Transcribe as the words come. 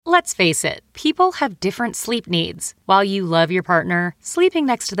Let's face it, people have different sleep needs. While you love your partner, sleeping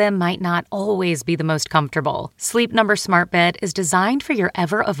next to them might not always be the most comfortable. Sleep Number Smart Bed is designed for your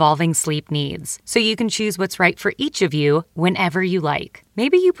ever-evolving sleep needs, so you can choose what's right for each of you whenever you like.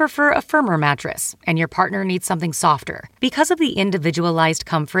 Maybe you prefer a firmer mattress, and your partner needs something softer. Because of the individualized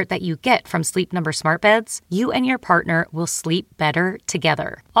comfort that you get from Sleep Number Smart Beds, you and your partner will sleep better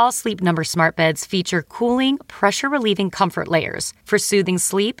together. All Sleep Number Smart Beds feature cooling, pressure-relieving comfort layers for soothing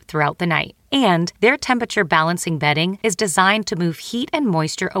sleep throughout the night. And their temperature balancing bedding is designed to move heat and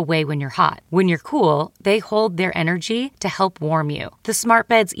moisture away when you're hot. When you're cool, they hold their energy to help warm you. The smart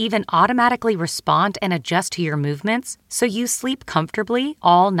beds even automatically respond and adjust to your movements, so you sleep comfortably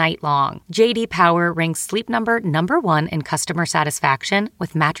all night long. J.D. Power ranks Sleep Number #1 in customer satisfaction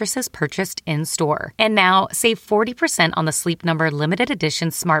with mattresses purchased in-store. And now, save 40% on the Sleep Number limited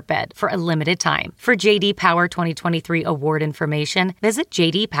edition smart bed for a limited time. For J.D. Power 2023 award information, visit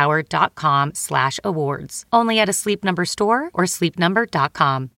jdpower.com/awards. Only at a Sleep Number store or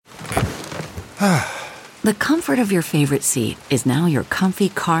sleepnumber.com. The comfort of your favorite seat is now your comfy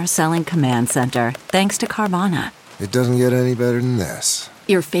car selling command center, thanks to Carvana. It doesn't get any better than this.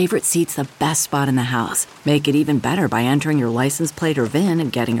 Your favorite seat's the best spot in the house. Make it even better by entering your license plate or VIN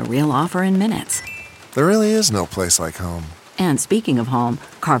and getting a real offer in minutes. There really is no place like home. And speaking of home,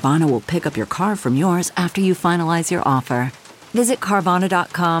 Carvana will pick up your car from yours after you finalize your offer. Visit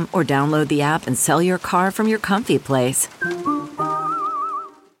Carvana.com or download the app and sell your car from your comfy place.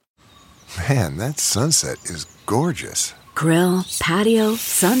 Man, that sunset is gorgeous. Grill, patio,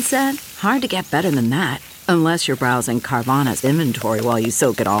 sunset. Hard to get better than that. Unless you're browsing Carvana's inventory while you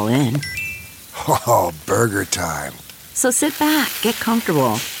soak it all in. Oh, burger time. So sit back, get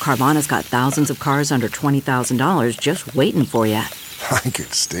comfortable. Carvana's got thousands of cars under $20,000 just waiting for you. I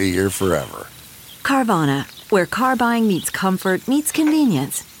could stay here forever. Carvana, where car buying meets comfort meets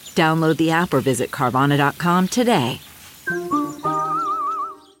convenience. Download the app or visit Carvana.com today.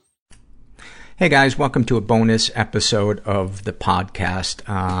 Hey guys, welcome to a bonus episode of the podcast.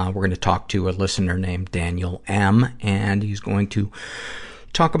 We're going to talk to a listener named Daniel M., and he's going to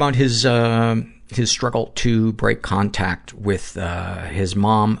talk about his struggle to break contact with his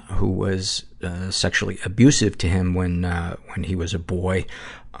mom, who was sexually abusive to him when he was a boy.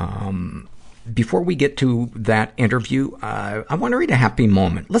 Before we get to that interview, I want to read a happy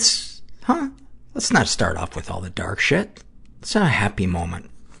moment. Let's not start off with all the dark shit. Let's have a happy moment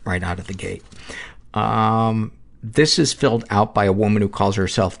right out of the gate. This is filled out by a woman who calls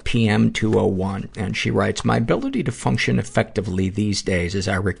herself PM201, and she writes, "My ability to function effectively these days as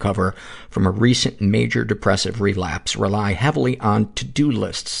I recover from a recent major depressive relapse rely heavily on to-do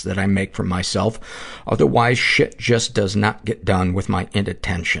lists that I make for myself. Otherwise, shit just does not get done with my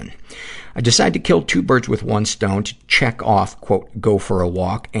inattention. I decide to kill two birds with one stone to check off, quote, go for a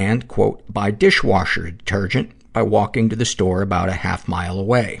walk, and, quote, buy dishwasher detergent by walking to the store about a half-mile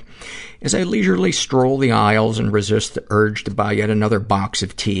away. As I leisurely stroll the aisles and resist the urge to buy yet another box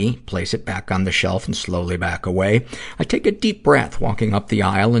of tea, place it back on the shelf and slowly back away, I take a deep breath walking up the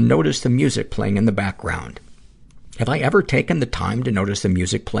aisle and notice the music playing in the background. Have I ever taken the time to notice the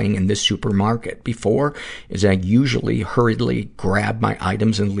music playing in this supermarket before, as I usually hurriedly grab my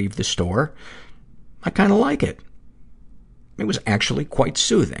items and leave the store? I kind of like it. It was actually quite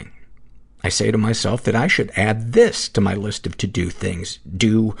soothing. I say to myself that I should add this to my list of to-do things,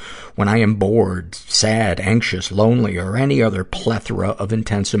 do when I am bored, sad, anxious, lonely, or any other plethora of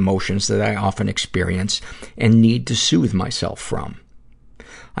intense emotions that I often experience and need to soothe myself from.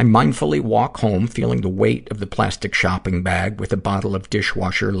 I mindfully walk home feeling the weight of the plastic shopping bag with a bottle of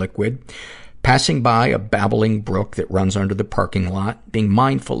dishwasher liquid, passing by a babbling brook that runs under the parking lot, being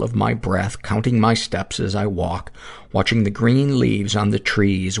mindful of my breath, counting my steps as I walk, watching the green leaves on the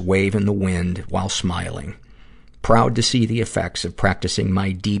trees wave in the wind while smiling. Proud to see the effects of practicing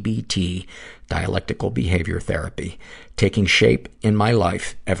my DBT, dialectical behavior therapy, taking shape in my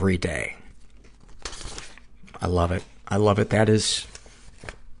life every day." I love it. I love it.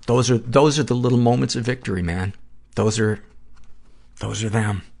 Those are the little moments of victory, man. Those are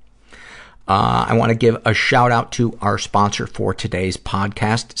them. I want to give a shout out to our sponsor for today's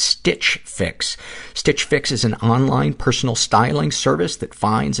podcast, Stitch Fix. Stitch Fix is an online personal styling service that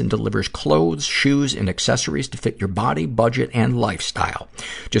finds and delivers clothes, shoes, and accessories to fit your body, budget, and lifestyle.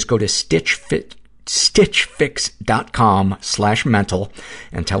 Just go to stitchfix.com/mental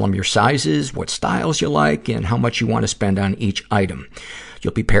and tell them your sizes, what styles you like, and how much you want to spend on each item.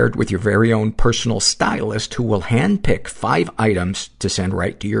 You'll be paired with your very own personal stylist who will handpick 5 items to send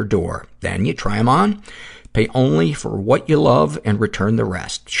right to your door. Then you try them on, pay only for what you love, and return the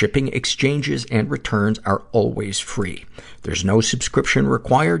rest. Shipping, exchanges, and returns are always free. There's no subscription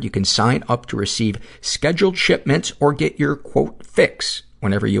required. You can sign up to receive scheduled shipments or get your, quote, fix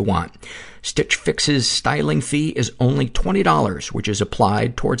whenever you want. Stitch Fix's styling fee is only $20, which is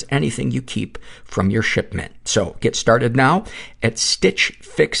applied towards anything you keep from your shipment. So get started now at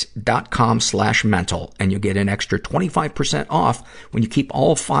stitchfix.com/mental, and you'll get an extra 25% off when you keep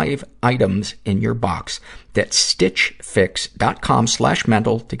all 5 items in your box. That's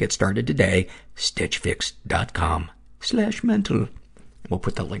stitchfix.com/mental to get started today. stitchfix.com/mental. We'll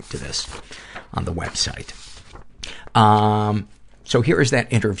put the link to this on the website. So here is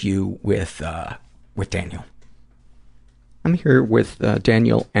that interview with Daniel. I'm here with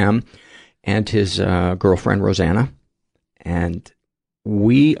Daniel M. and his girlfriend Rosanna, and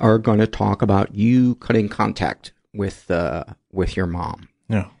we are going to talk about you cutting contact with your mom.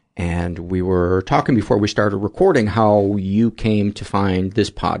 Yeah. And we were talking before we started recording how you came to find this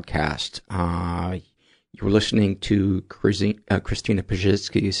podcast. You were listening to Christina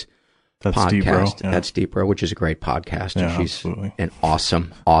Pazsitzky's podcast. Deep Row, yeah. That's Deep Row, which is a great podcast. Yeah, she's absolutely. an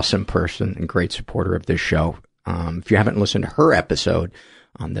awesome person and great supporter of this show. If you haven't listened to her episode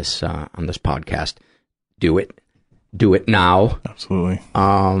on this podcast, do it now. Absolutely.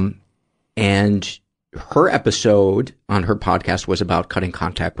 And her episode on her podcast was about cutting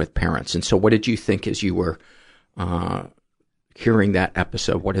contact with parents. And so what did you think as you were hearing that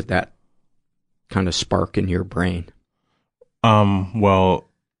episode? What did that kind of spark in your brain? Well,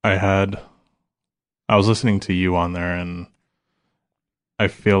 I was listening to you on there, and I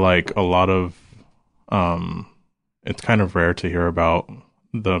feel like a lot of, it's kind of rare to hear about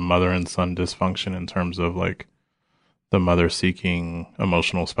the mother and son dysfunction in terms of like the mother seeking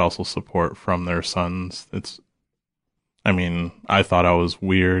emotional spousal support from their sons. I thought I was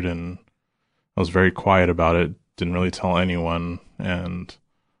weird, and I was very quiet about it. Didn't really tell anyone. And,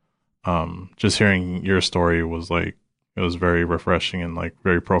 just hearing your story was like, it was very refreshing and like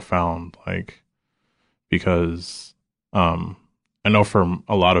very profound, like, because, I know for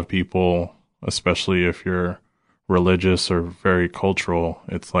a lot of people, especially if you're religious or very cultural,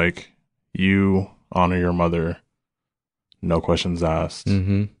 it's like you honor your mother, no questions asked.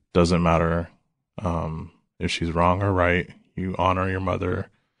 Mm-hmm. Doesn't matter, if she's wrong or right, you honor your mother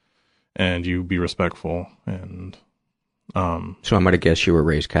and you be respectful. And, so I'm going to guess you were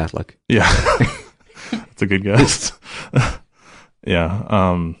raised Catholic. Yeah. That's a good guess.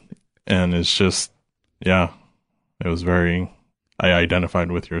 Yeah. And it's just, yeah, it was I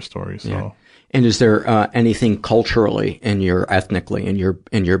identified with your story. So, yeah. And is there anything culturally ethnically in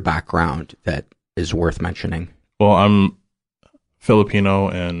your background that is worth mentioning? Well, I'm Filipino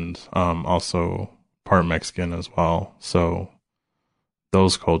and also part Mexican as well. So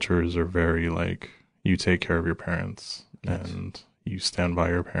those cultures are very like, you take care of your parents. Yes. And you stand by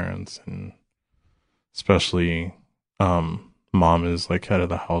your parents, and especially mom is like head of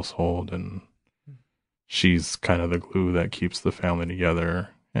the household, and she's kind of the glue that keeps the family together,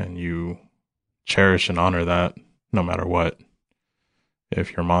 and you cherish and honor that no matter what.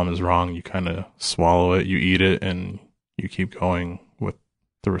 If your mom is wrong, you kind of swallow it, you eat it, and you keep going with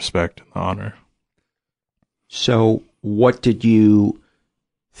the respect and the honor. So what did you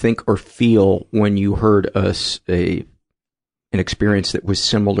think or feel when you heard an experience that was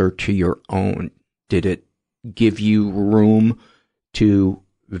similar to your own? Did it give you room to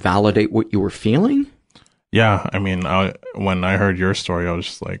validate what you were feeling? Yeah. I mean, when I heard your story, I was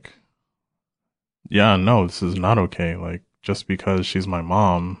just like, yeah, no, this is not okay. Like, just because she's my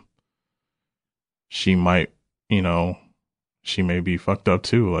mom, she might, she may be fucked up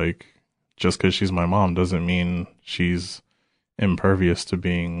too. Like, just because she's my mom doesn't mean she's impervious to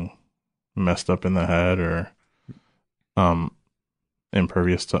being messed up in the head or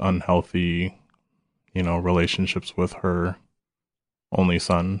impervious to unhealthy, relationships with her only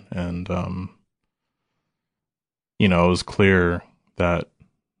son. And, it was clear that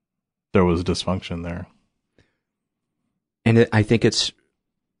there was dysfunction there. And I think it's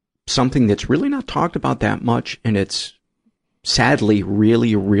something that's really not talked about that much, and it's sadly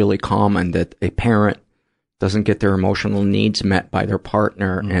really, really common that a parent doesn't get their emotional needs met by their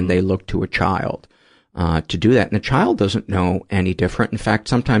partner, mm-hmm. and they look to a child to do that. And the child doesn't know any different. In fact,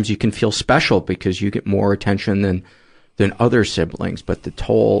 sometimes you can feel special because you get more attention than other siblings. But the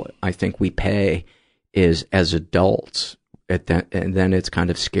toll I think we pay is as adults, and then it's kind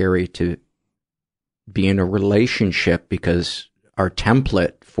of scary to be in a relationship, because our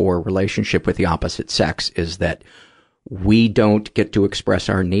template for relationship with the opposite sex is that we don't get to express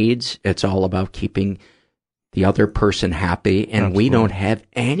our needs. It's all about keeping the other person happy, and Absolutely. we don't have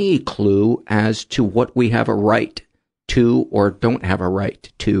any clue as to what we have a right to or don't have a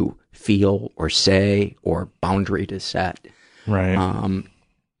right to feel or say or boundary to set. Right.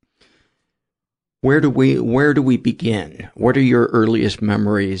 Where do we begin? What are your earliest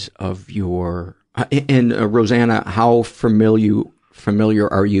memories of your, and Rosanna, how familiar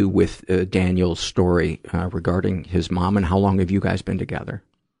are you with Daniel's story regarding his mom, and how long have you guys been together?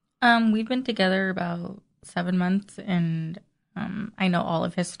 We've been together about 7 months, and I know all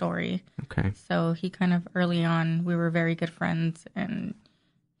of his story. Okay. So he kind of early on, we were very good friends, and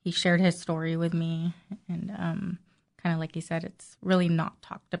he shared his story with me. And kind of like he said, it's really not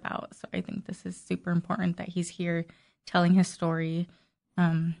talked about. So I think this is super important that he's here telling his story,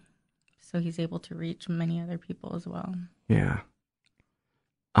 so he's able to reach many other people as well. Yeah.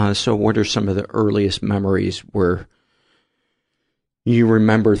 So what are some of the earliest memories where you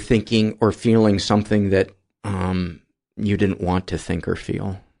remember thinking or feeling something that you didn't want to think or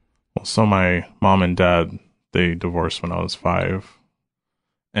feel? Well, so my mom and dad, they divorced when I was 5.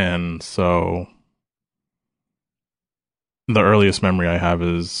 And so the earliest memory I have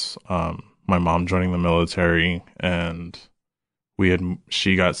is my mom joining the military, and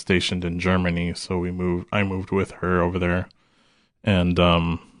she got stationed in Germany, so I moved with her over there. And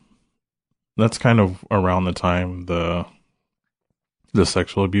that's kind of around the time the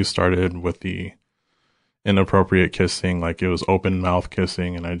sexual abuse started, with the inappropriate kissing. Like, it was open mouth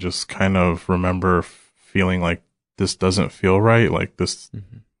kissing, and I just kind of remember feeling like this doesn't feel right. Like this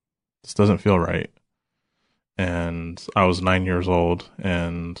doesn't feel right. And I was 9 years old,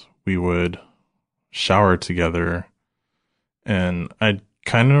 and we would shower together, and I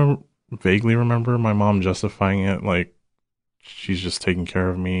kind of vaguely remember my mom justifying it, like, she's just taking care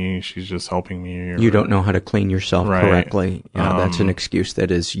of me, she's just helping me. You don't know how to clean yourself Right. correctly. Yeah, that's an excuse that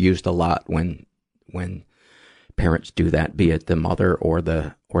is used a lot when parents do that, be it the mother or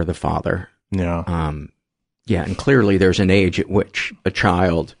the father. Yeah. Yeah, and clearly there's an age at which a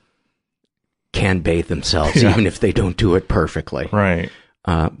child can bathe themselves, even if they don't do it perfectly. Right.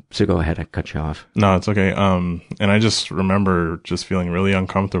 So go ahead, I cut you off. No, it's okay. And I just remember just feeling really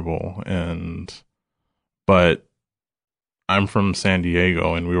uncomfortable, but I'm from San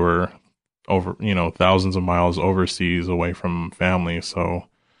Diego, and we were over, thousands of miles overseas away from family. So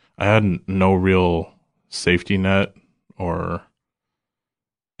I had no real safety net or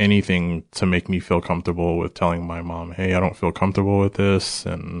anything to make me feel comfortable with telling my mom, hey, I don't feel comfortable with this.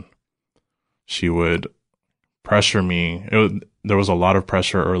 And she would pressure me. There was a lot of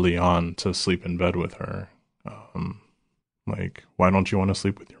pressure early on to sleep in bed with her. Like, why don't you want to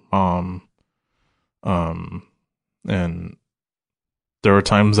sleep with your mom? And there were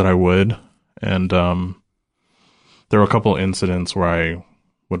times that I would, and there were a couple incidents where I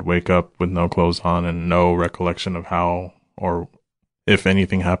would wake up with no clothes on and no recollection of how or if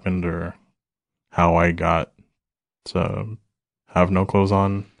anything happened or how I got to have no clothes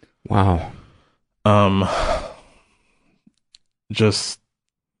on. Wow. I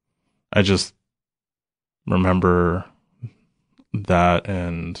just remember that,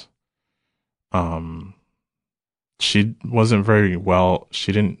 and she wasn't very well.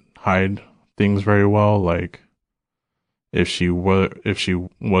 She didn't hide things very well. Like, if she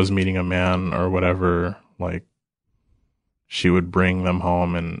was meeting a man or whatever, like, she would bring them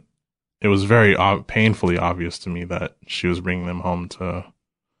home, and it was very painfully obvious to me that she was bringing them home to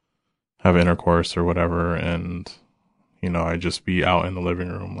have intercourse or whatever. And I'd just be out in the living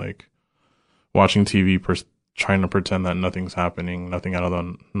room, like, watching TV, trying to pretend that nothing's happening, nothing out of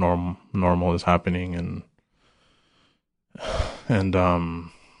the normal is happening, and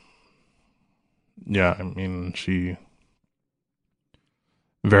yeah, I mean, she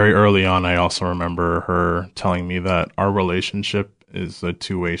very early on, I also remember her telling me that our relationship is a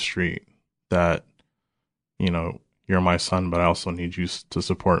two-way street, that, you're my son, but I also need you to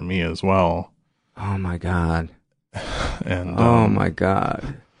support me as well. Oh my God. And oh my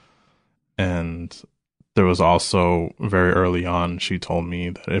God. And there was also very early on, she told me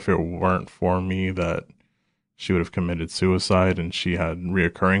that if it weren't for me, that she would have committed suicide, and she had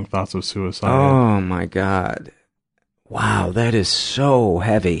reoccurring thoughts of suicide. Oh my God. Wow, that is so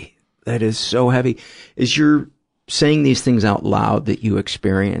heavy. That is so heavy. As you're saying these things out loud that you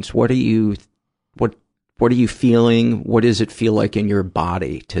experience, what are you feeling? What does it feel like in your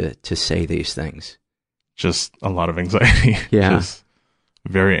body to say these things? Just a lot of anxiety. Yeah. Just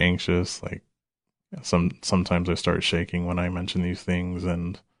very anxious. Like, sometimes I start shaking when I mention these things,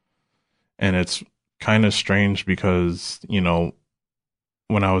 and it's kind of strange because, when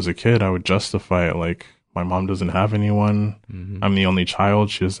I was a kid, I would justify it like, my mom doesn't have anyone. I'm the only child.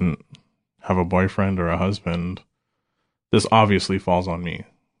 She doesn't have a boyfriend or a husband. This obviously falls on me.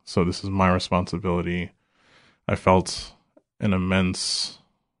 So this is my responsibility. I felt an immense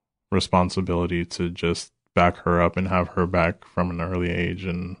responsibility to just back her up and have her back from an early age.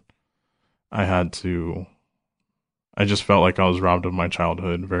 And I just felt like I was robbed of my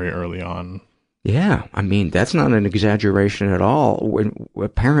childhood very early on. Yeah, I mean, that's not an exaggeration at all. When a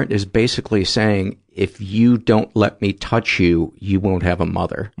parent is basically saying, if you don't let me touch you, you won't have a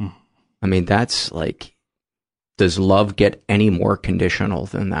mother. I mean, that's like, does love get any more conditional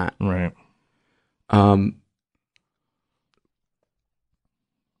than that? Right.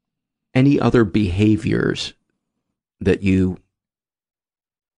 Any other behaviors that you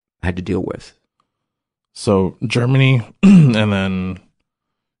had to deal with? So Germany, and then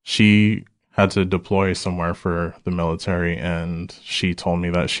she had to deploy somewhere for the military, and she told me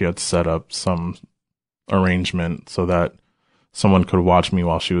that she had set up some arrangement so that someone could watch me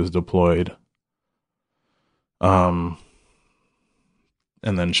while she was deployed. And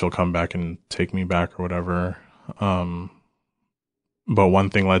then she'll come back and take me back or whatever. But one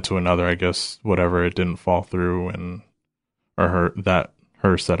thing led to another, I guess, whatever, it didn't fall through, and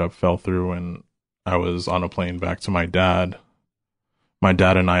her setup fell through, and I was on a plane back to my dad. My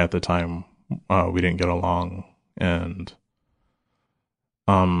dad and I at the time, we didn't get along, and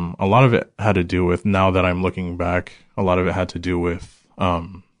a lot of it had to do with, now that I'm looking back, a lot of it had to do with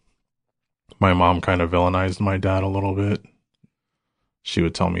my mom kind of villainized my dad a little bit. She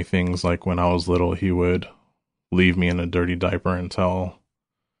would tell me things like when I was little, he would leave me in a dirty diaper until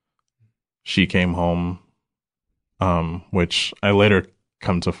she came home, which I later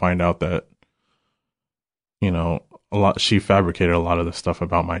come to find out that, she fabricated a lot of the stuff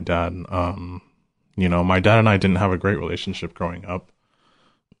about my dad. My dad and I didn't have a great relationship growing up,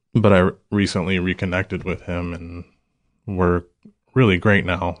 but I recently reconnected with him, and we're really great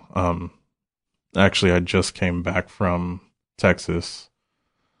now. Actually, I just came back from Texas.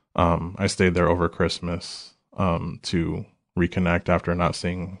 I stayed there over Christmas to reconnect after not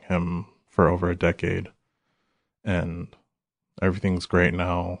seeing him for over a decade, and everything's great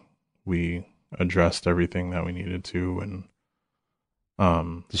now. We addressed everything that we needed to, and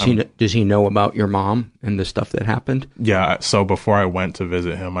does he know about your mom and the stuff that happened? Yeah, so before I went to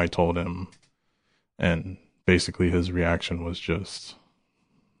visit him, I told him, and basically his reaction was just,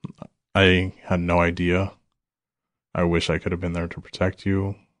 I had no idea. I wish I could have been there to protect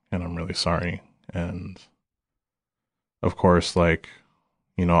you, and I'm really sorry. And of course, I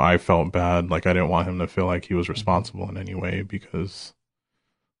felt bad. I didn't want him to feel like he was responsible in any way, because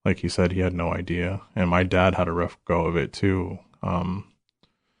like he said, he had no idea. And my dad had a rough go of it too.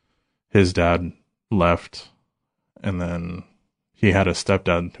 His dad left, and then he had a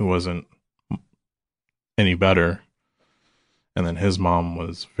stepdad who wasn't any better. And then his mom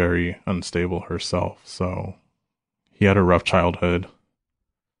was very unstable herself. So he had a rough childhood,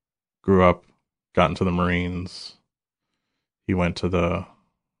 grew up, got into the Marines. He went to the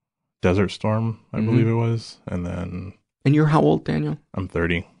Desert Storm, I believe it was. And then... And you're how old, Daniel? I'm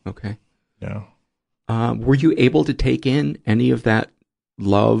 30. Okay. Yeah. Were you able to take in any of that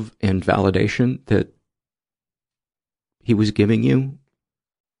love and validation that he was giving you?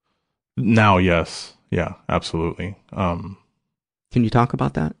 Now, yes. Yeah, absolutely. Can you talk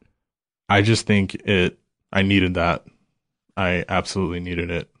about that? I just think I needed that. I absolutely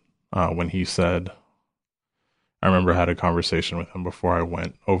needed it. When he said, I remember I had a conversation with him before I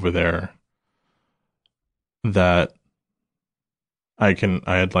went over there, that I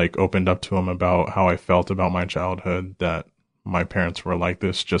had opened up to him about how I felt about my childhood, that my parents were like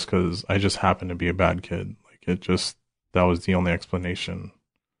this just because I just happened to be a bad kid. That was the only explanation.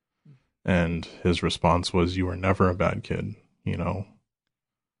 And his response was, you were never a bad kid,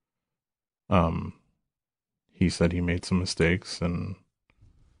 He said he made some mistakes, and,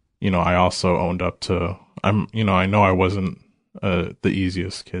 I also owned up to, I know I wasn't the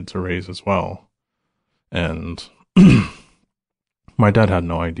easiest kid to raise as well. And my dad had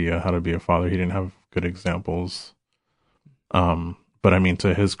no idea how to be a father. He didn't have good examples. But I mean,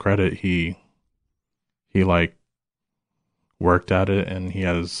 to his credit, he worked at it, and he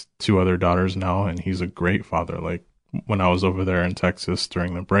has 2 other daughters now, and he's a great father. When I was over there in Texas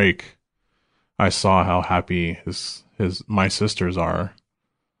during the break, I saw how happy my sisters are.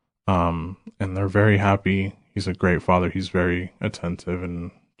 And they're very happy. He's a great father. He's very attentive,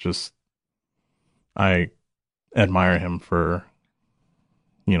 and I admire him for,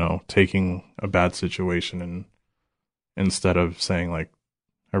 taking a bad situation, and instead of saying I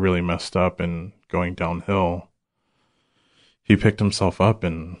really messed up and going downhill, he picked himself up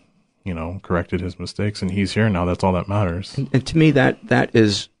and, corrected his mistakes, and he's here now. That's all that matters. And to me, that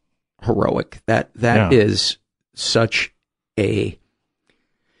is heroic. That is such an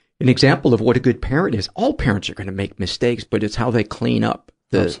example of what a good parent is. All parents are going to make mistakes, but it's how they clean up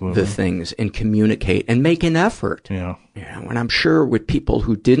the things and communicate and make an effort. Yeah. And I'm sure with people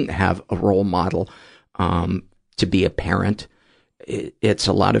who didn't have a role model to be a parent, it's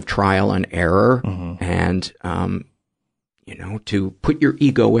a lot of trial and error, and to put your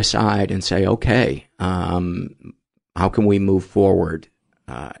ego aside and say, okay, how can we move forward,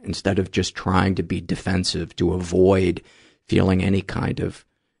 instead of just trying to be defensive to avoid feeling any kind of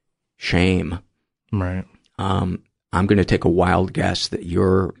shame. Right. I'm going to take a wild guess that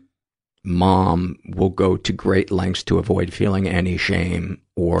your mom will go to great lengths to avoid feeling any shame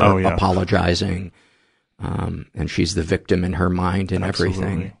or apologizing. And she's the victim in her mind and Absolutely.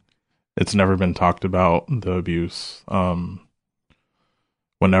 Everything. It's never been talked about, the abuse.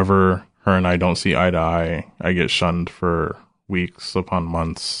 Whenever her and I don't see eye to eye, I get shunned for weeks upon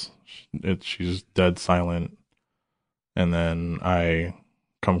months. She's dead silent. And then I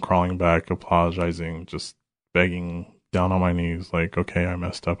come crawling back, apologizing, just begging down on my knees, like, okay, I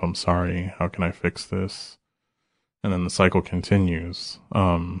messed up. I'm sorry. How can I fix this? And then the cycle continues.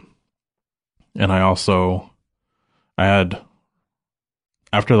 And I had,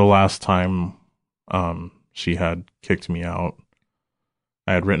 after the last time she had kicked me out,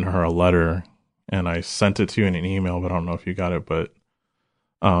 I had written her a letter, and I sent it to you in an email, but I don't know if you got it. But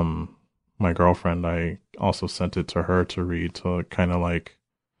my girlfriend, I also sent it to her to read, to kind of like,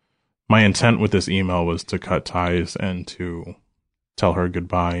 my intent with this email was to cut ties and to tell her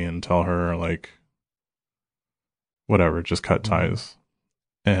goodbye and tell her, like, whatever, just cut ties.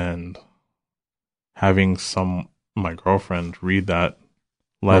 And having my girlfriend read that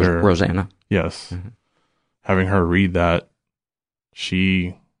letter. Rosanna. Yes. Mm-hmm. Having her read that,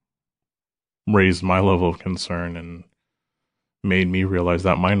 she raised my level of concern and made me realize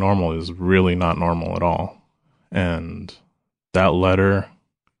that my normal is really not normal at all. And that letter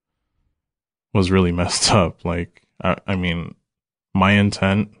was really messed up. Like, I mean, my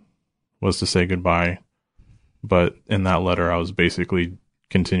intent was to say goodbye, but in that letter, I was basically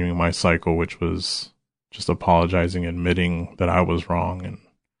continuing my cycle, which was just apologizing, admitting that I was wrong, and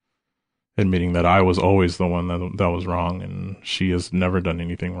admitting that I was always the one that was wrong, and she has never done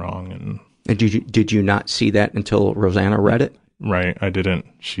anything wrong. And did you not see that until Rosanna read it? Right, I didn't.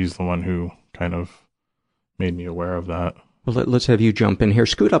 She's the one who kind of made me aware of that. Well, let's have you jump in here.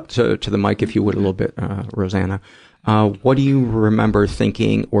 Scoot up to the mic, if you would, a little bit, Rosanna. What do you remember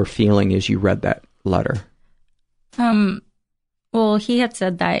thinking or feeling as you read that letter? Well, he had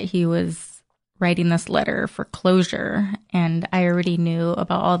said that he was writing this letter for closure, and I already knew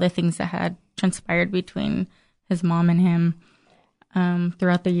about all the things that had transpired between his mom and him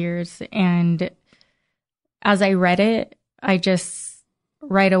throughout the years. And as I read it, I just,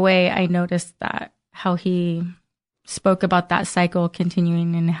 right away, I noticed that how he spoke about that cycle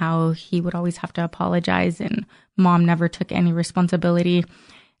continuing and how he would always have to apologize, and mom never took any responsibility.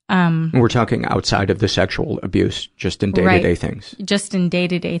 We're talking outside of the sexual abuse, just in day-to-day things. Just in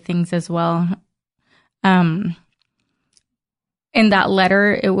day-to-day things as well. In that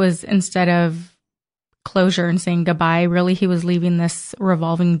letter, it was, instead of closure and saying goodbye, really he was leaving this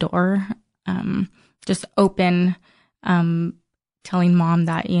revolving door, just open, telling mom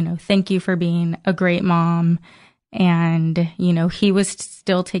that, thank you for being a great mom. And, he was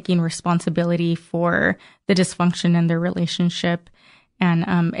still taking responsibility for the dysfunction in their relationship.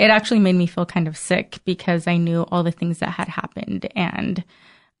 And it actually made me feel kind of sick, because I knew all the things that had happened. And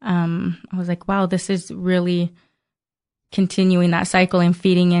I was like, wow, this is really continuing that cycle and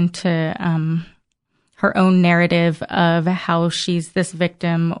feeding into her own narrative of how she's this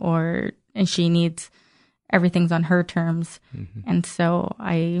victim, and she needs everything's on her terms. Mm-hmm. And so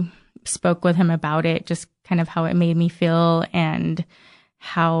I spoke with him about it, just kind of how it made me feel and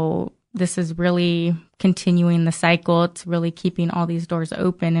how this is really continuing the cycle. It's really keeping all these doors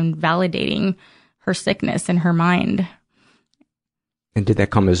open and validating her sickness in her mind. And did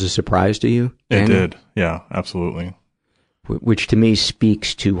that come as a surprise to you, Daniel? It did. Yeah, absolutely. Which to me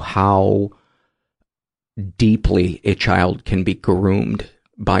speaks to how deeply a child can be groomed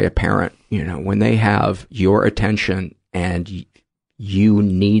by a parent. When they have your attention and you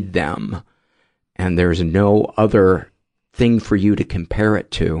need them, and there's no other thing for you to compare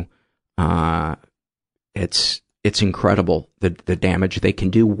it to, it's incredible the damage they can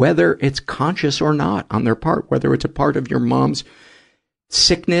do, whether it's conscious or not on their part, whether it's a part of your mom's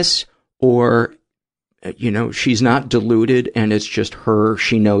sickness or, she's not deluded and it's just her.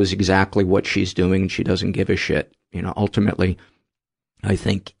 She knows exactly what she's doing and she doesn't give a shit. Ultimately, I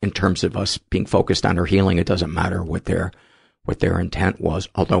think in terms of us being focused on her healing, it doesn't matter what their intent was.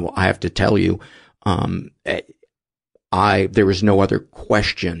 Although I have to tell you, there was no other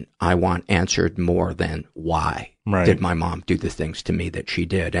question I want answered more than why did my mom do the things to me that she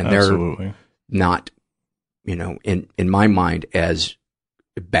did? And Absolutely. They're not, in my mind, as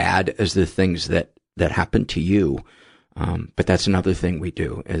bad as the things that happened to you. But that's another thing we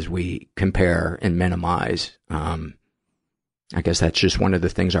do, is we compare and minimize. I guess that's just one of the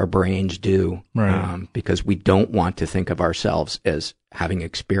things our brains do, because we don't want to think of ourselves as having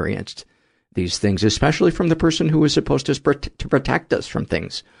experienced these things, especially from the person who was supposed to protect us from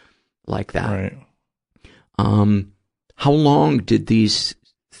things like that. Right. How long did these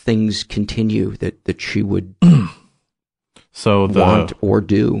things continue that she would want or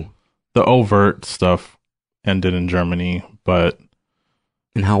do? The overt stuff ended in Germany, but...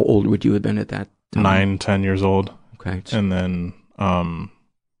 And how old would you have been at that time? 9-10 years old. Okay. And then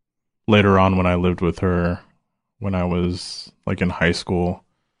later on, when I lived with her, when I was like in high school,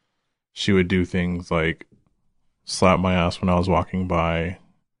 she would do things like slap my ass when I was walking by.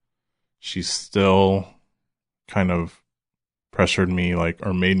 She still kind of pressured me,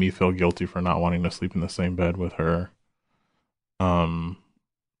 or made me feel guilty for not wanting to sleep in the same bed with her.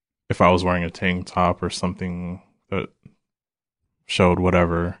 If I was wearing a tank top or something that showed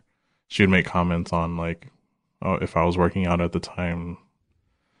whatever, she would make comments on if I was working out at the time,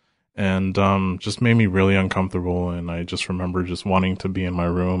 and just made me really uncomfortable. And I just remember just wanting to be in my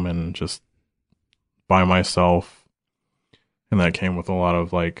room and just by myself. And that came with a lot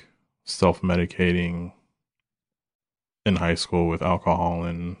of self-medicating in high school with alcohol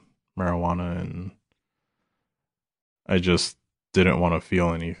and marijuana, and I just didn't want to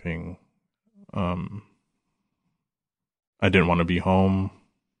feel anything. I didn't want to be home.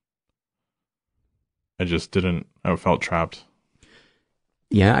 I felt trapped.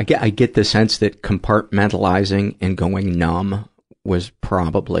 Yeah, I get the sense that compartmentalizing and going numb was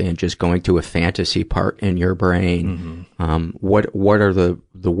probably, and just going to a fantasy part in your brain. Mm-hmm. What are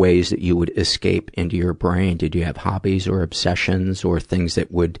the ways that you would escape into your brain? Did you have hobbies or obsessions or things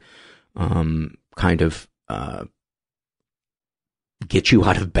that would kind of get you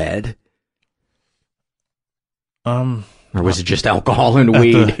out of bed? Or was it just alcohol and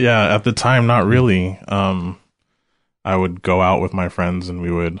weed? At the time, not really. I would go out with my friends and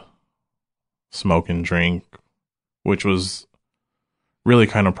we would smoke and drink, which was really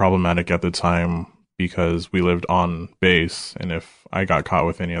kind of problematic at the time because we lived on base. And if I got caught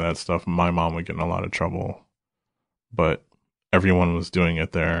with any of that stuff, my mom would get in a lot of trouble. But everyone was doing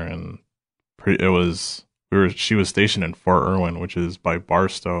it there. And she was stationed in Fort Irwin, which is by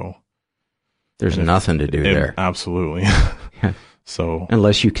Barstow. There's nothing to do there. Absolutely. So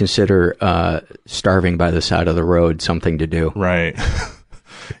unless you consider starving by the side of the road something to do. Right.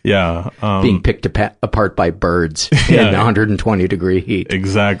 Yeah. Being picked apart by birds in 120 degree heat.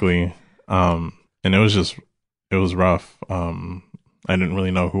 Exactly. And it was rough. I didn't really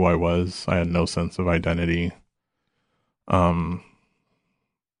know who I was. I had no sense of identity. My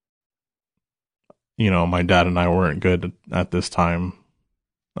dad and I weren't good at this time.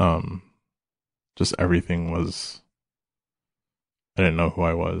 Just everything was, I didn't know who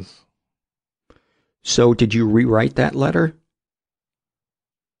I was. So did you rewrite that letter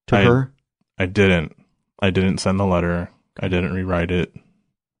to her? I didn't. I didn't send the letter. I didn't rewrite it.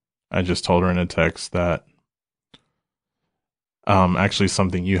 I just told her in a text that, actually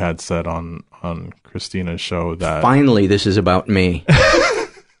something you had said on Christina's show that... Finally, this is about me.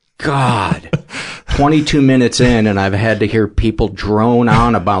 God. 22 minutes in and I've had to hear people drone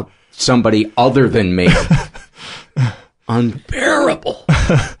on about somebody other than me. Unbearable.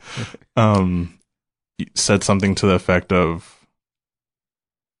 You said something to the effect of,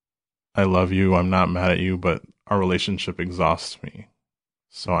 I love you, I'm not mad at you, but our relationship exhausts me.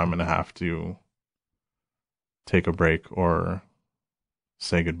 So I'm going to have to take a break or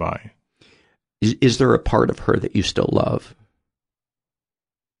say goodbye. Is there a part of her that you still love?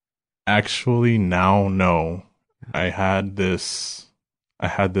 Actually, now, no. I had this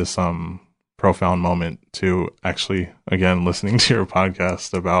profound moment to actually, again, listening to your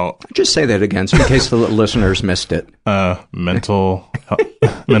podcast about... Just say that again, so in case the listeners missed it. Mental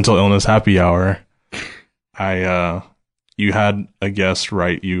illness happy hour. You had a guest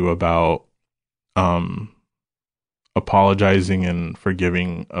write you about apologizing and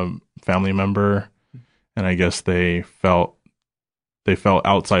forgiving a family member, and I guess they felt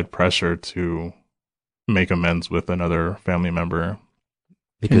outside pressure to make amends with another family member.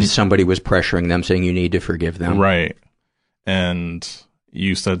 Because somebody was pressuring them, saying you need to forgive them. Right. And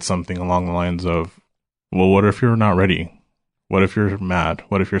you said something along the lines of, well, what if you're not ready? What if you're mad?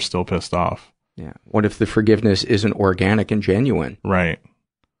 What if you're still pissed off? Yeah. What if the forgiveness isn't organic and genuine? Right.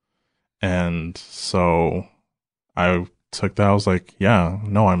 And so I took that. I was like, yeah,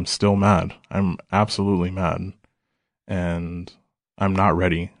 no, I'm still mad. I'm absolutely mad. And I'm not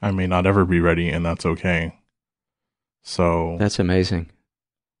ready. I may not ever be ready, and that's okay. So that's amazing.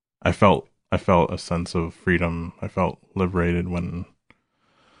 I felt a sense of freedom. I felt liberated when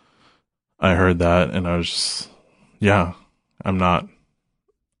I heard that, and I was just, yeah, I'm not,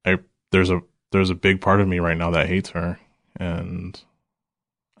 there's a big part of me right now that hates her, and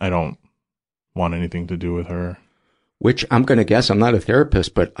I don't want anything to do with her. Which I'm going to guess, I'm not a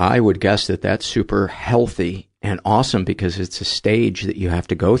therapist, but I would guess that that's super healthy and awesome, because it's a stage that you have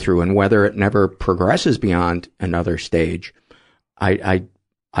to go through, and whether it never progresses beyond another stage, I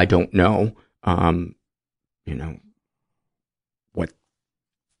don't know, you know,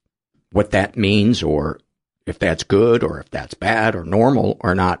 what that means, or if that's good, or if that's bad, or normal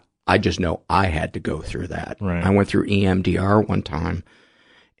or not. I just know I had to go through that. Right. I went through EMDR one time,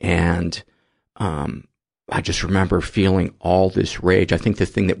 and I just remember feeling all this rage. I think the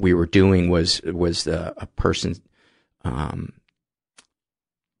thing that we were doing was a person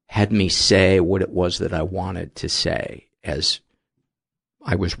had me say what it was that I wanted to say, as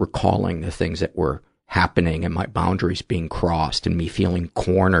I was recalling the things that were happening and my boundaries being crossed and me feeling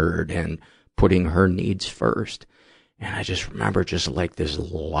cornered and putting her needs first. And I just remember just like this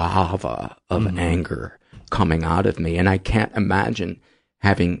lava of anger coming out of me. And I can't imagine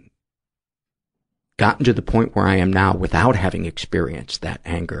having gotten to the point where I am now without having experienced that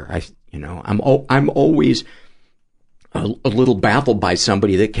anger. I'm always a little baffled by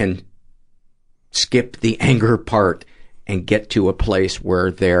somebody that can skip the anger part and get to a place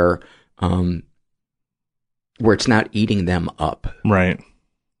where they're, where it's not eating them up. Right.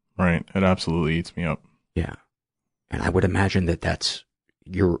 Right. It absolutely eats me up. Yeah. And I would imagine that that's,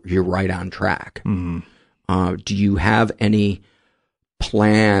 you're right on track. Mm-hmm. Do you have any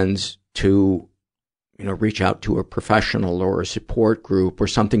plans to, reach out to a professional or a support group or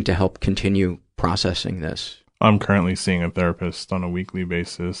something to help continue processing this? I'm currently seeing a therapist on a weekly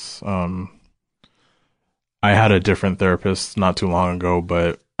basis. I had a different therapist not too long ago,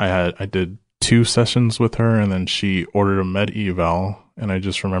 but I did 2 sessions with her, and then she ordered a med eval, and I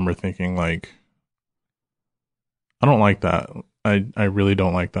just remember thinking, like, I don't like that. I really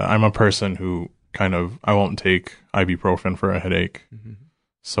don't like that. I'm a person who I won't take ibuprofen for a headache. Mm-hmm.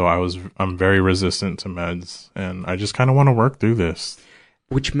 So I'm very resistant to meds, and I just kind of want to work through this.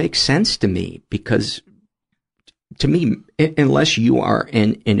 Which makes sense to me, because to me, unless you are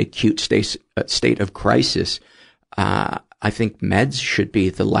in an acute state of crisis, I think meds should be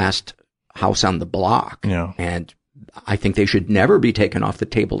the last house on the block. Yeah. And I think they should never be taken off the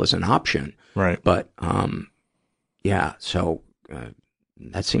table as an option. Right. But, yeah, so,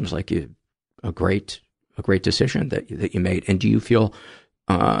 that seems like a great decision that you made. And do you feel,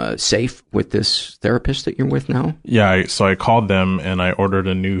 safe with this therapist that you're with now? Yeah. So I called them and I ordered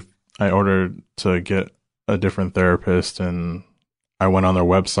to get a different therapist, and I went on their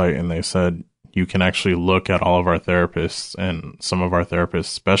website and they said, you can actually look at all of our therapists, and some of our therapists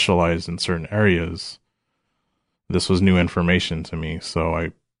specialize in certain areas. This was new information to me. So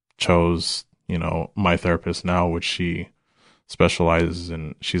I chose, my therapist now, which she specializes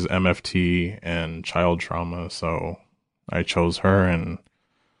in, she's MFT and child trauma. So I chose her, and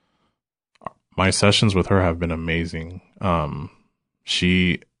my sessions with her have been amazing.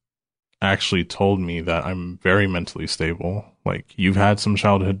 She actually told me that I'm very mentally stable. Like, you've had some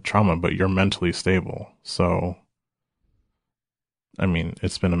childhood trauma, but you're mentally stable. So, I mean,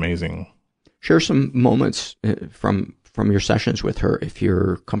 it's been amazing. Share some moments from your sessions with her, if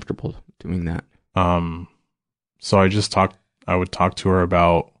you're comfortable doing that. So I would talk to her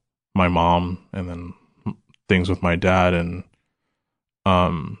about my mom, and then things with my dad, and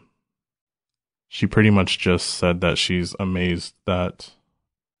she pretty much just said that she's amazed that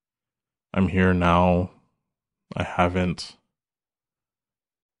I'm here now. I haven't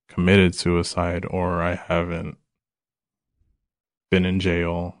committed suicide, or I haven't been in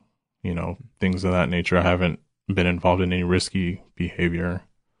jail, things of that nature. I haven't been involved in any risky behavior.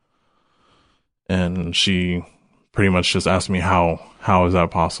 And she pretty much just asked me, how is that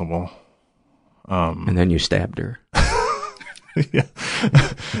possible? And then you stabbed her. Yeah.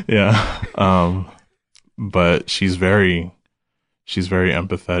 Yeah. But she's very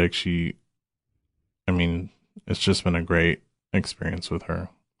empathetic. It's just been a great experience with her.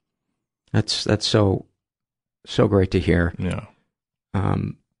 That's so great to hear. Yeah.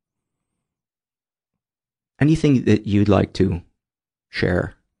 Anything that you'd like to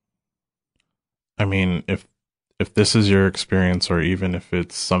share? If if this is your experience, or even if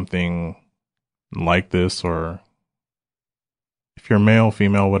it's something like this, or if you're male,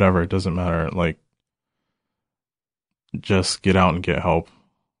 female, whatever, it doesn't matter. Like, just get out and get help.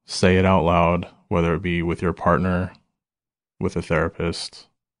 Say it out loud, whether it be with your partner, with a therapist,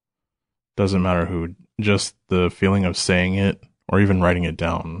 doesn't matter who. Just the feeling of saying it or even writing it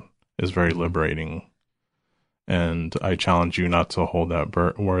down is very liberating. And I challenge you not to hold that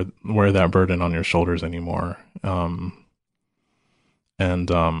wear that burden on your shoulders anymore.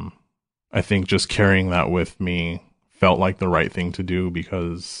 I think just carrying that with me felt like the right thing to do,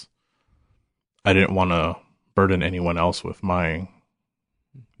 because I didn't want to burden anyone else with my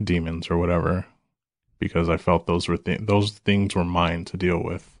demons or whatever, because I felt those things were mine to deal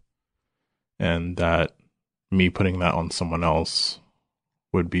with, and that me putting that on someone else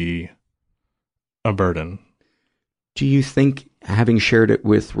would be a burden. Do you think, having shared it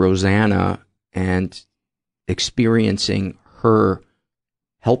with Rosanna and experiencing her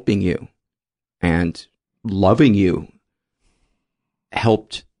helping you and loving you,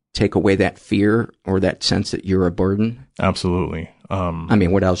 helped take away that fear or that sense that you're a burden? Absolutely. I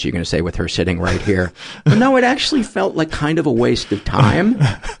mean, what else are you going to say with her sitting right here? But no, it actually felt like kind of a waste of time.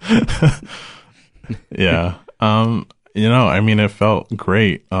 Yeah. I mean, it felt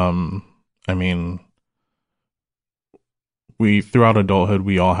great. I mean, throughout adulthood,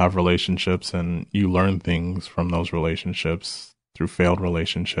 we all have relationships, and you learn things from those relationships through failed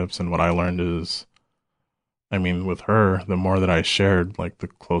relationships. And what I learned is, I mean, with her, the more that I shared, like, the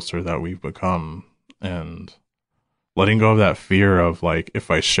closer that we've become, and letting go of that fear of, like, if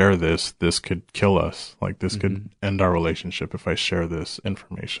I share this could kill us. Like, this could end our relationship if I share this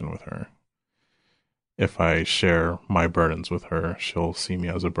information with her. If I share my burdens with her, she'll see me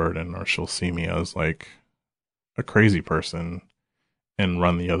as a burden, or she'll see me as, like, a crazy person and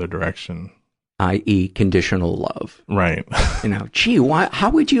run the other direction. I.e. conditional love. Right. Gee, how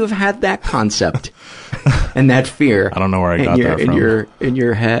would you have had that concept and that fear? I don't know where I got that from. In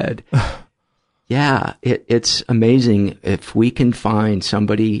your head. Yeah, it's amazing if we can find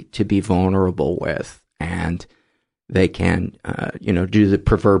somebody to be vulnerable with, and they can, do the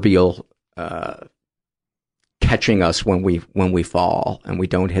proverbial catching us when we fall and we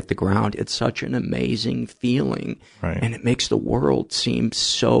don't hit the ground. It's such an amazing feeling, right? And it makes the world seem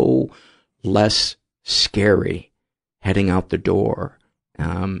so less scary heading out the door.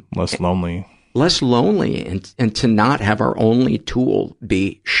 Less lonely, and to not have our only tool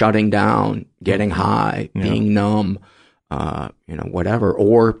be shutting down, getting high, being numb, whatever,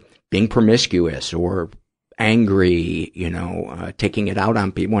 or being promiscuous or angry, taking it out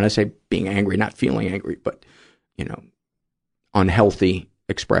on people. When I say being angry, not feeling angry, but, unhealthy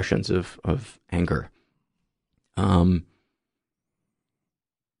expressions of anger.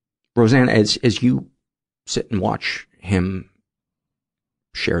 Rosanna, as you sit and watch him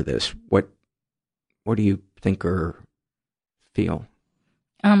share this, what do you think or feel?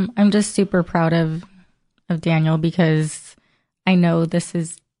 I'm just super proud of Daniel, because I know this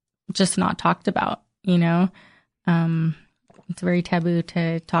is just not talked about, It's very taboo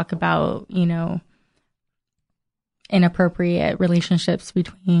to talk about, inappropriate relationships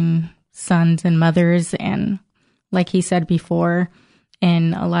between sons and mothers. And like he said before,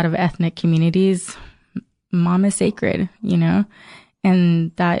 in a lot of ethnic communities, mom is sacred,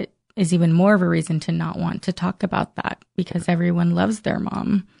 and that is even more of a reason to not want to talk about that, because everyone loves their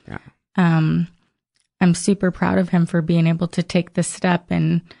mom. Yeah. I'm super proud of him for being able to take this step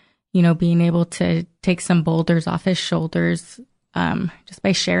and, being able to take some boulders off his shoulders, just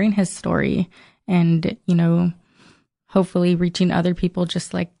by sharing his story and, hopefully reaching other people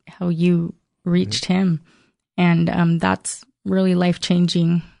just like how you reached him. And, that's really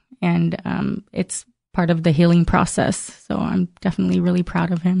life-changing, and, it's part of the healing process. So I'm definitely really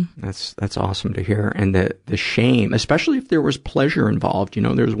proud of him. That's awesome to hear. And the shame, especially if there was pleasure involved.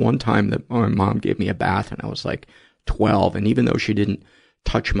 There was one time that my mom gave me a bath and I was like 12. And even though she didn't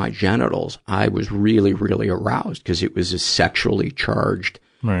touch my genitals, I was really, really aroused because it was a sexually charged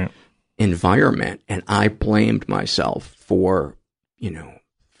environment. And I blamed myself for,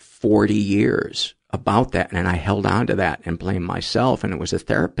 40 years about that. And I held on to that and blamed myself. And it was a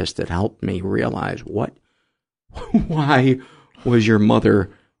therapist that helped me realize why was your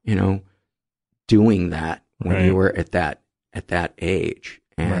mother, doing that when you were at that age.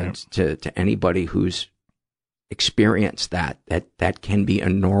 And to anybody who's experienced that can be a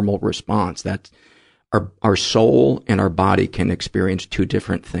normal response. That our soul and our body can experience two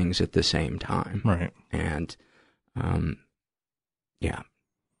different things at the same time. Right. And, yeah.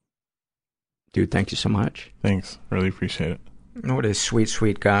 Dude, thank you so much. Thanks. Really appreciate it. What a sweet,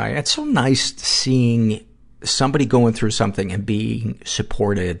 sweet guy. It's so nice seeing somebody going through something and being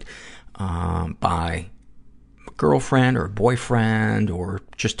supported by a girlfriend or a boyfriend or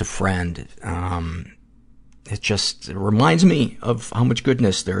just a friend, it reminds me of how much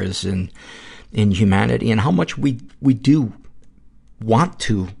goodness there is in humanity, and how much we do want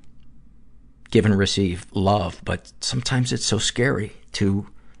to give and receive love, but sometimes it's so scary to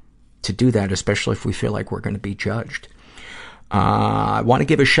do that, especially if we feel like we're going to be judged. I want to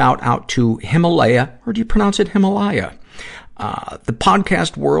give a shout out to Himalaya, or do you pronounce it Himalaya? The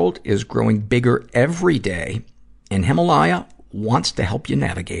podcast world is growing bigger every day, and Himalaya wants to help you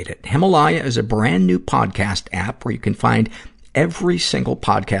navigate it. Himalaya is a brand new podcast app where you can find every single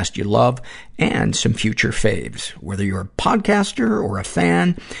podcast you love and some future faves. Whether you're a podcaster or a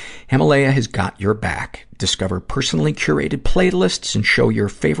fan, Himalaya has got your back. Discover personally curated playlists and show your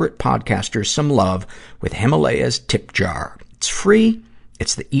favorite podcasters some love with Himalaya's tip jar. It's free,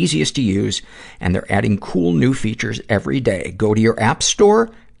 it's the easiest to use, and they're adding cool new features every day. Go to your app store,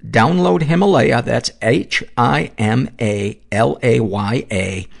 download Himalaya, that's Himalaya,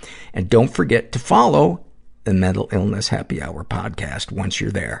 and don't forget to follow the Mental Illness Happy Hour podcast once you're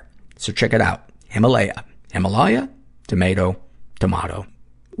there. So check it out. Himalaya. Himalaya, tomato.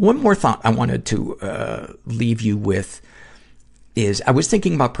 One more thought I wanted to leave you with is, I was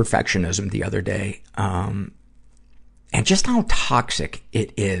thinking about perfectionism the other day, and just how toxic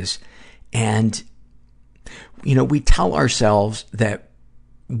it is. And, we tell ourselves that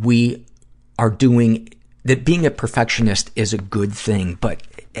being a perfectionist is a good thing. But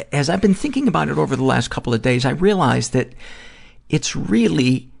as I've been thinking about it over the last couple of days, I realized that it's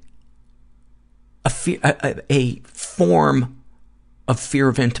really a form of fear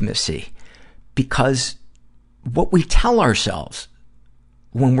of intimacy, because what we tell ourselves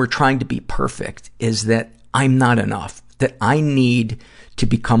when we're trying to be perfect is that I'm not enough, that I need to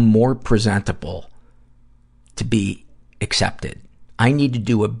become more presentable to be accepted. I need to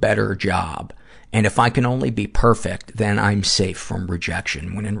do a better job. And if I can only be perfect, then I'm safe from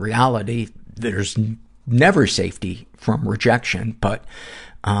rejection. When in reality, there's never safety from rejection. But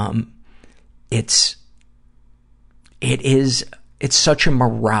it's such a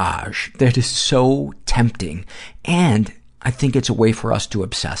mirage that is so tempting. And I think it's a way for us to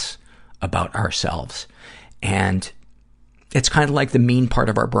obsess about ourselves. And it's kind of like the mean part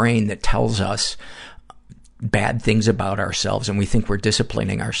of our brain that tells us bad things about ourselves, and we think we're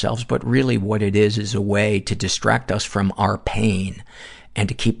disciplining ourselves, but really what it is a way to distract us from our pain and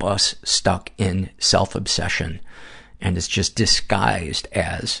to keep us stuck in self-obsession. And it's just disguised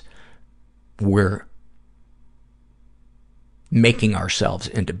as we're making ourselves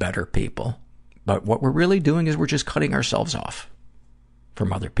into better people. But what we're really doing is we're just cutting ourselves off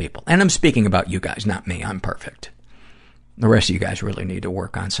from other people. And I'm speaking about you guys, not me. I'm perfect. The rest of you guys really need to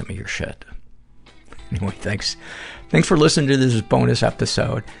work on some of your shit. Anyway, thanks for listening to this bonus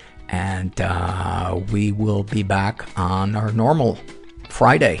episode. And we will be back on our normal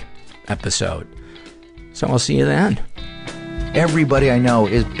Friday episode. So I'll see you then. Everybody I know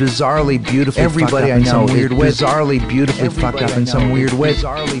is bizarrely beautifully fucked up in some weird way. Bizarrely beautifully fucked up in some weird way.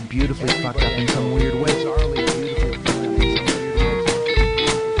 Bizarrely beautifully fucked up in some weird way.